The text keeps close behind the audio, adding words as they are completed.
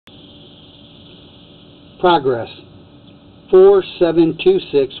Progress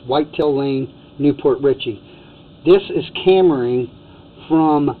 4726 Whitetail Lane, Newport Richey. This is cameraing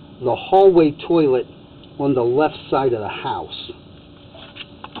from the hallway toilet on the left side of the house.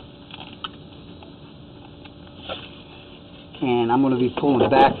 And I'm going to be pulling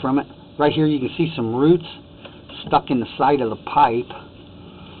back from it. Right here you can see some roots stuck in the side of the pipe.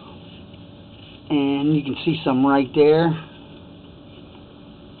 And you can see some right there.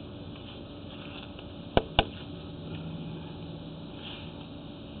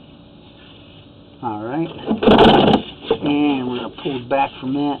 Alright. And we're going to pull back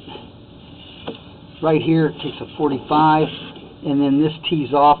from it. Right here it takes a 45. And then this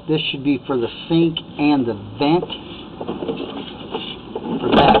tees off. This should be for the sink and the vent for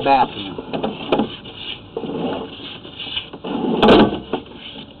that bathroom.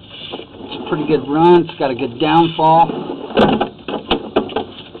 It's a pretty good run. It's got a good downfall.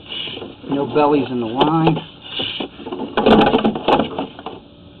 No bellies in the line.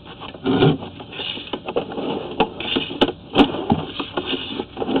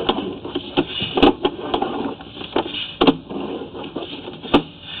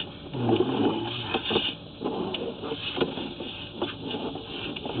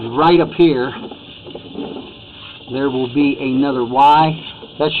 Right up here, there will be another Y.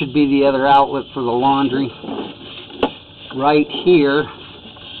 That should be the other outlet for the laundry. Right here,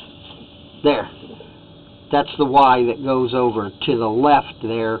 there. That's the Y that goes over to the left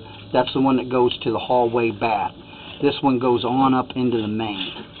there. That's the one that goes to the hallway bath. This one goes on up into the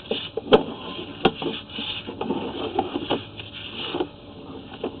main.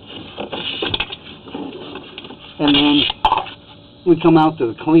 And then we come out to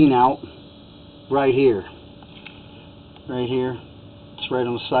the clean out right here. Right here. It's right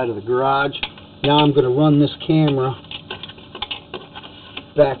on the side of the garage. Now I'm going to run this camera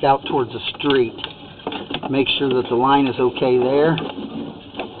back out towards the street. Make sure that the line is okay there.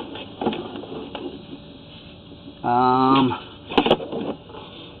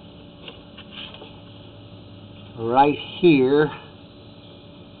 Right here.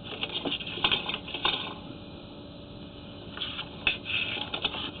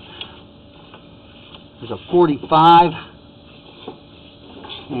 There's a 45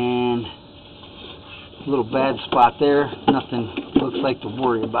 and a little bad spot there. Nothing looks like to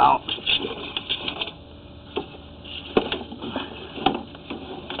worry about.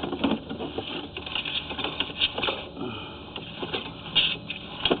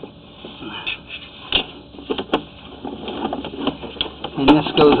 And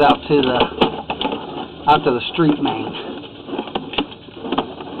this goes out to the street main,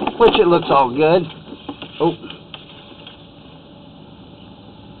 which it looks all good. Oh.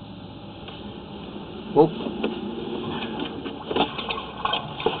 Oh.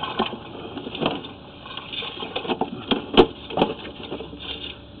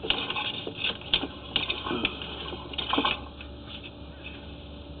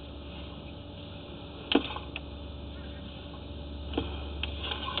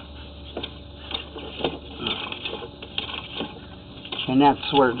 And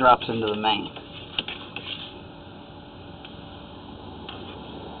that's where it drops into the main.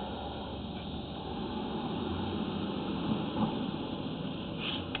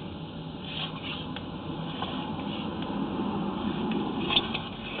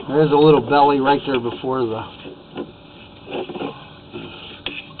 There's a little belly right there before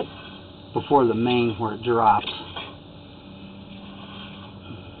the main where it drops.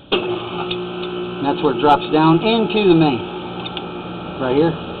 And that's where it drops down into the main. Right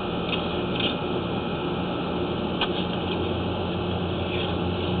here.